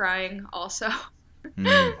is crying also.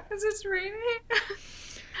 Because it's raining.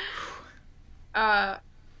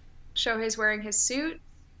 Shohei's wearing his suit.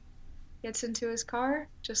 Gets into his car.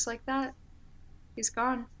 Just like that. He's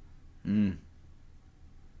gone. Oh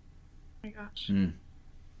my gosh.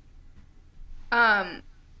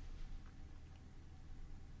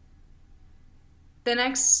 The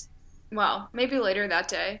next, well, maybe later that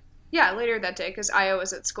day. Yeah, later that day, because Aya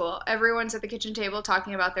was at school. Everyone's at the kitchen table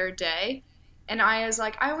talking about their day. And Aya's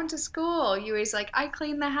like, I went to school. Yui's like, I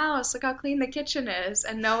cleaned the house. Look how clean the kitchen is.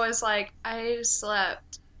 And Noah's like, I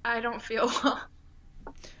slept. I don't feel well.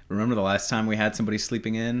 Remember the last time we had somebody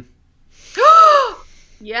sleeping in?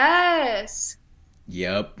 Yes.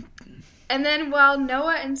 Yep. And then while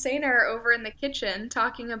Noah and Sana are over in the kitchen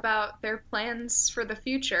talking about their plans for the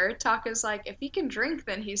future, Taka's like, if he can drink,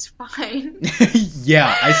 then he's fine.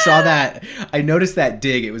 Yeah, I saw that. I noticed that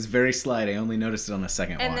dig. It was very slight. I only noticed it on the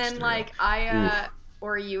second watch. And then, through. like, Aya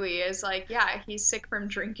or Yui is like, yeah, he's sick from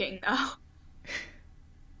drinking, though.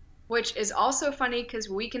 Which is also funny because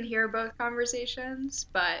we can hear both conversations,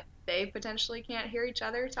 but they potentially can't hear each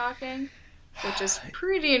other talking, which is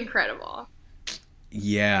pretty incredible.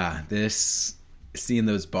 Yeah, seeing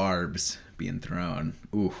those barbs being thrown.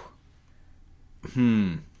 Ooh.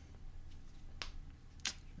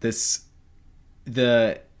 This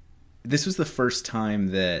was the first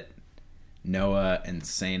time that Noah and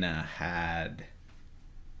Sana had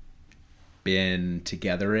been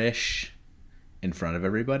together-ish in front of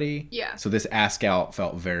everybody. Yeah. So this ask out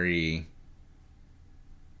felt very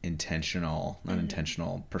intentional, not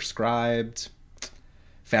intentional, prescribed,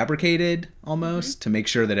 fabricated almost to make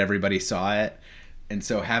sure that everybody saw it. And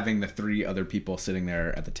so having the three other people sitting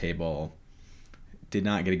there at the table did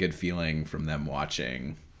not get a good feeling from them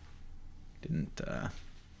watching. Didn't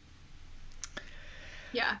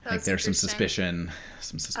yeah, I think there's some suspicion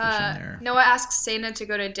there. Noah asks Sana to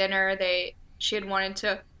go to dinner. She had wanted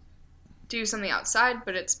to do something outside,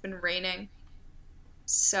 but it's been raining.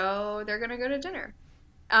 So they're going to go to dinner.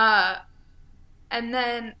 And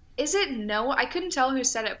then is it Noah? I couldn't tell who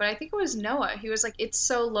said it, but I think it was Noah. He was like, it's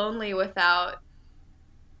so lonely without,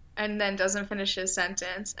 and then doesn't finish his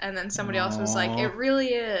sentence. And then somebody else was like, it really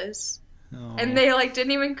is. Aww. And they like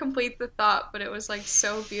didn't even complete the thought, but it was like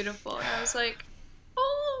so beautiful. And I was like,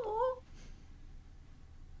 oh.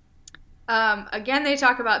 Again, they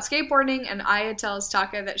talk about skateboarding, and Aya tells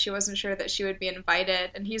Taka that she wasn't sure that she would be invited,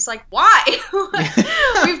 and he's like, why?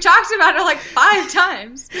 We've talked about it like 5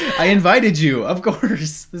 times. I invited you, of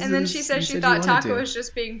course. And then she said she thought Taka was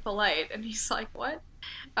just being polite, and he's like, what?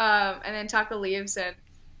 And then Taka leaves, and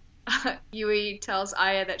Yui tells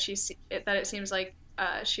Aya that it seems like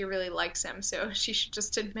she really likes him, so she should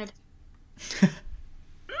just admit it.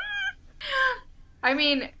 I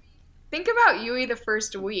mean, think about Yui the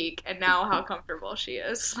first week and now how comfortable she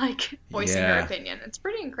is, like, voicing her opinion. It's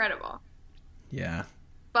pretty incredible. Yeah.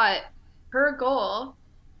 But her goal,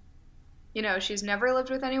 she's never lived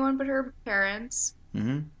with anyone but her parents.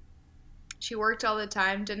 Mm-hmm. She worked all the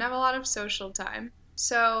time, didn't have a lot of social time.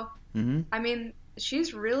 So, I mean,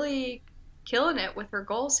 she's really killing it with her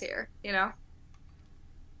goals here,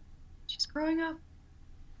 She's growing up.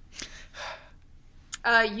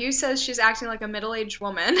 Yu says she's acting like a middle-aged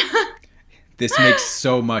woman. This makes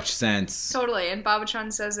so much sense. Totally. And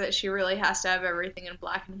Baba-chan says that she really has to have everything in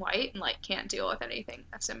black and white and, like, can't deal with anything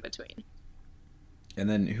that's in between. And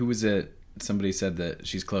then who was it? Somebody said that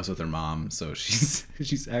she's close with her mom, so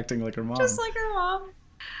she's acting like her mom. Just like her mom.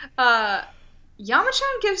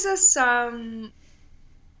 Yama-chan gives us some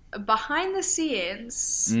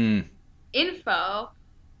behind-the-scenes info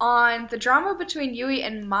on the drama between Yui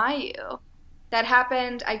and Mayu. That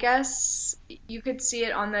happened, I guess you could see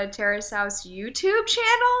it on the Terrace House YouTube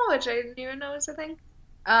channel, which I didn't even know was a thing.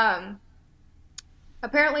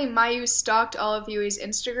 Apparently Mayu stalked all of Yui's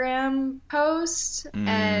Instagram posts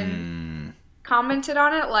and commented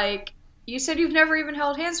on it like, you said you've never even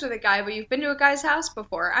held hands with a guy, but you've been to a guy's house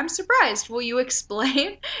before. I'm surprised. Will you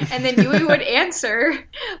explain? And then Yui would answer,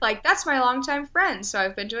 like, that's my longtime friend, so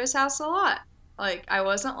I've been to his house a lot. Like, I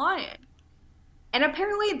wasn't lying. And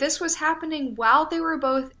apparently this was happening while they were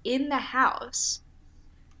both in the house,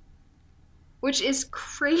 which is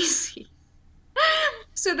crazy.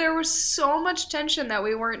 So there was so much tension that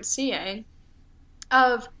we weren't seeing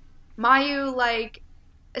of Mayu, like,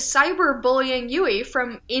 cyberbullying Yui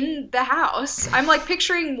from in the house. I'm, like,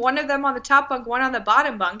 picturing one of them on the top bunk, one on the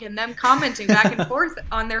bottom bunk, and them commenting back and forth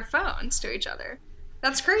on their phones to each other.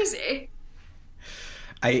 That's crazy.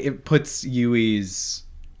 It puts Yui's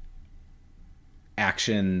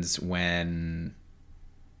actions when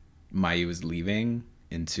Mayu is leaving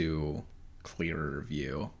into clearer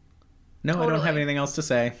view. No, totally. I don't have anything else to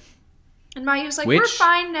say. And Mayu's like, we're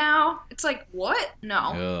fine now. It's like, what? No.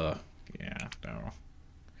 Ugh. Yeah, no.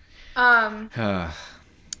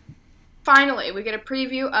 Finally, we get a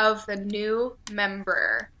preview of the new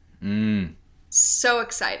member. So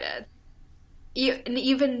excited. An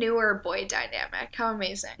even newer boy dynamic. How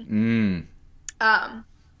amazing.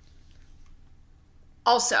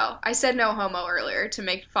 Also, I said no homo earlier to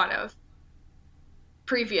make fun of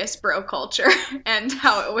previous bro culture and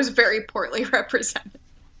how it was very poorly represented.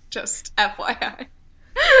 Just FYI.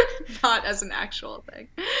 Not as an actual thing.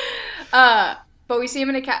 But we see him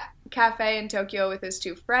in a cafe in Tokyo with his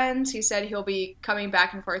two friends. He said he'll be coming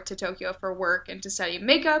back and forth to Tokyo for work and to study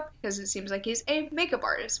makeup because it seems like he's a makeup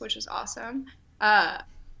artist, which is awesome.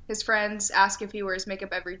 His friends ask if he wears makeup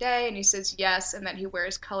every day, and he says yes, and that he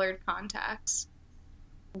wears colored contacts.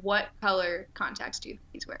 What color contacts do you think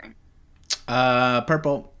he's wearing?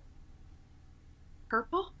 Purple.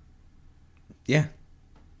 Purple? Yeah.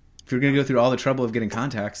 If you're going to go through all the trouble of getting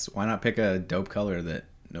contacts, why not pick a dope color that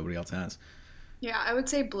nobody else has? Yeah, I would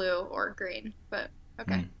say blue or green, but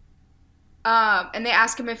okay. And they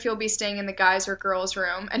ask him if he'll be staying in the guys' or girls'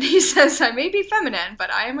 room, and he says, I may be feminine,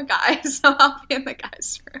 but I am a guy, so I'll be in the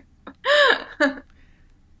guys' room.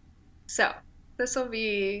 So, this will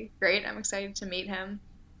be great. I'm excited to meet him.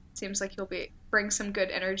 Seems like he'll bring some good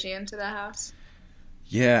energy into the house.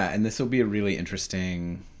 Yeah, and this will be a really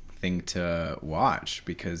interesting thing to watch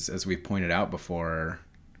because, as we've pointed out before,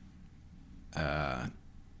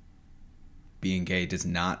 being gay does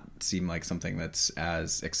not seem like something that's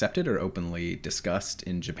as accepted or openly discussed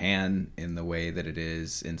in Japan in the way that it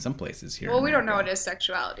is in some places here. Well, we don't know what his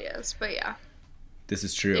sexuality is, but yeah. This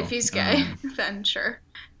is true. If he's gay, then sure.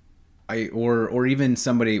 Or even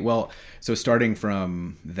somebody, well, so starting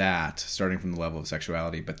from the level of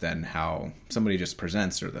sexuality, but then how somebody just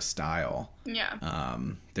presents or the style. Yeah.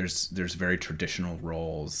 There's very traditional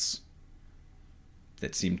roles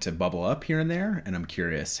that seem to bubble up here and there, and I'm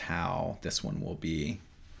curious how this one will be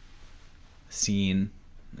seen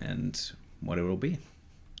and what it will be.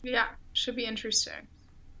 Yeah, should be interesting.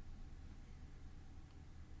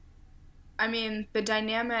 I mean, the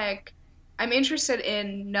dynamic... I'm interested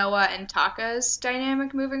in Noah and Taka's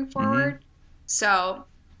dynamic moving forward. Mm-hmm. So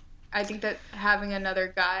I think that having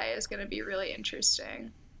another guy is going to be really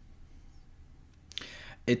interesting.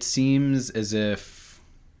 It seems as if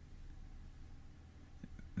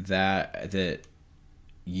that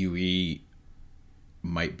Yui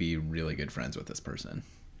might be really good friends with this person.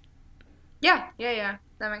 Yeah.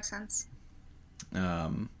 That makes sense.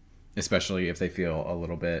 Especially if they feel a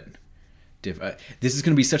little bit... This is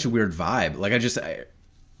going to be such a weird vibe.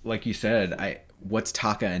 Like you said, what's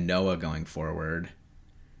Taka and Noah going forward?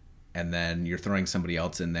 And then you're throwing somebody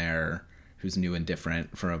else in there who's new and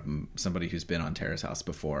different from somebody who's been on Terrace House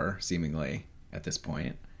before, seemingly, at this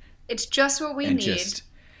point. It's just what we need.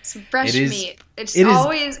 Some fresh meat. It's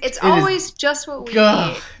always just what we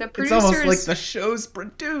need. The producers, it's almost like the show's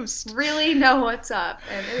produced. Really know what's up,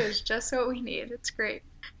 and it is just what we need. It's great.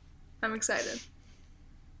 I'm excited.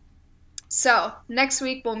 So, next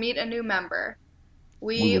week we'll meet a new member.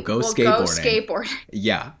 We will go skateboarding.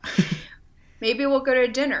 Yeah. Maybe we'll go to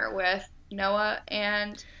dinner with Noah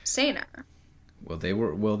and Sana. Where they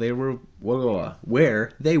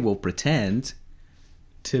will pretend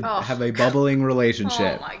to have a bubbling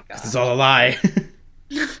relationship. Oh my god. This is all a lie.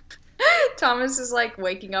 Thomas is like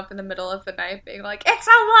waking up in the middle of the night being like, it's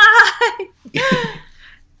a lie!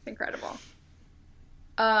 Incredible.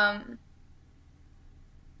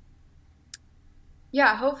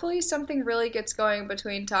 Yeah, hopefully something really gets going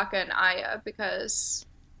between Taka and Aya because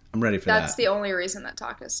I'm ready for that. That's the only reason that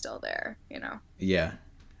Taka's still there, Yeah.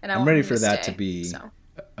 And I'm ready for that to be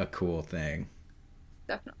a cool thing.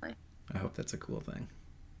 Definitely. I hope that's a cool thing.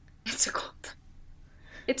 It's a cool thing.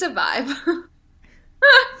 It's a vibe.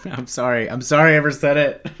 I'm sorry I ever said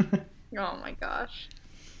it. Oh my gosh.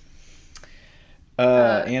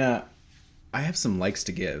 Anna, I have some likes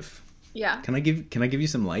to give. Yeah. Can I give you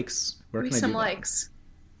some likes? Where can I do some that? likes.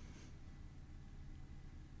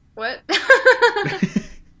 What?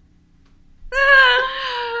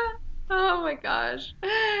 my gosh.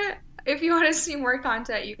 If you want to see more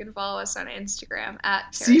content, you can follow us on Instagram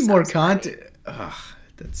at see Terrace more House Party.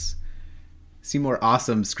 content. See more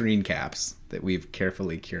awesome screen caps that we've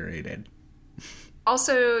carefully curated.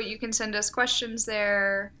 Also, you can send us questions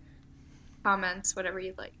there, comments, whatever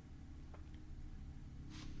you'd like.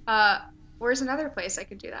 Where's another place I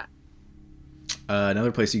could do that?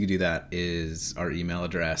 Another place you could do that is our email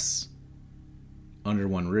address,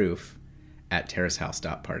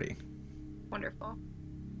 underoneroof@terracehouse.party. Wonderful.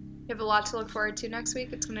 We have a lot to look forward to next week.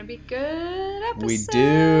 It's going to be a good episode. We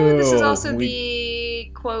do. This is also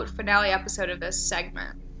the, quote, finale episode of this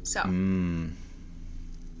segment. So,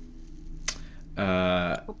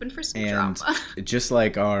 hoping for some drama. Just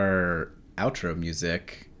like our outro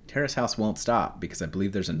music, Terrace House won't stop because I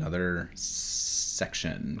believe there's another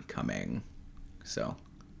section coming. So,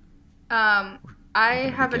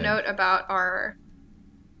 I have a note about our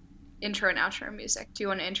intro and outro music. Do you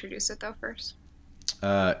want to introduce it though first?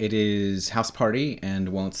 It is House Party and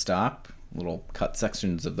Won't Stop. Little cut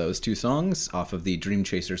sections of those two songs off of the Dream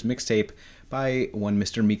Chasers mixtape by one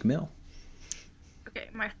Mr. Meek Mill. Okay,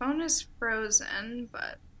 my phone is frozen,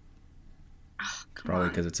 but Probably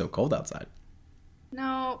because it's so cold outside.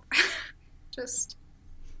 No, just.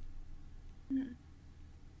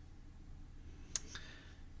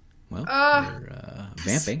 Well, we're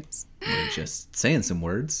vamping. We're just saying some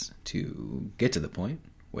words to get to the point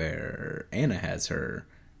where Anna has her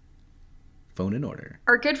phone in order.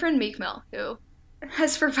 Our good friend Meek Mill, who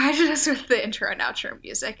has provided us with the intro and outro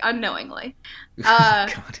music unknowingly,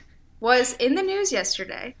 was in the news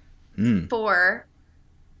yesterday for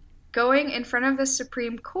going in front of the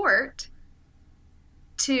Supreme Court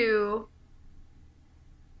to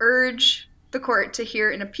urge the court to hear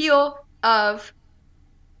an appeal of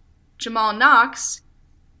Jamal Knox,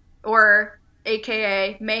 or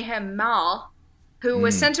aka Mayhem Mal, who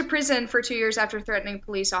was sent to prison for 2 years after threatening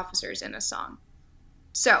police officers in a song.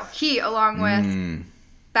 So he, along with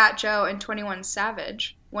Fat Joe and 21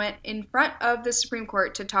 Savage, went in front of the Supreme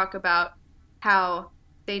Court to talk about how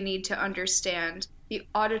they need to understand the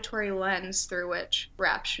auditory lens through which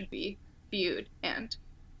rap should be viewed and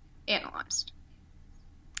analyzed.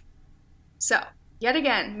 So, yet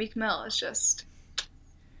again, Meek Mill is just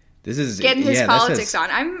getting his politics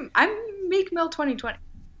on. I'm Meek Mill 2020.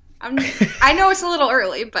 I know it's a little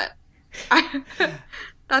early, but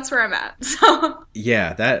that's where I'm at. So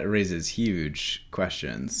yeah, that raises huge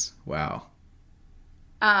questions. Wow.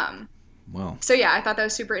 Well. So yeah, I thought that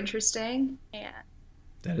was super interesting, and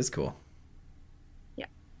that is cool. Yeah.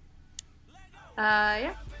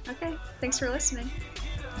 Yeah. Okay. Thanks for listening.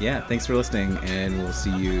 Yeah, thanks for listening, and we'll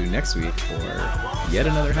see you next week for yet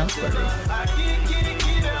another house party.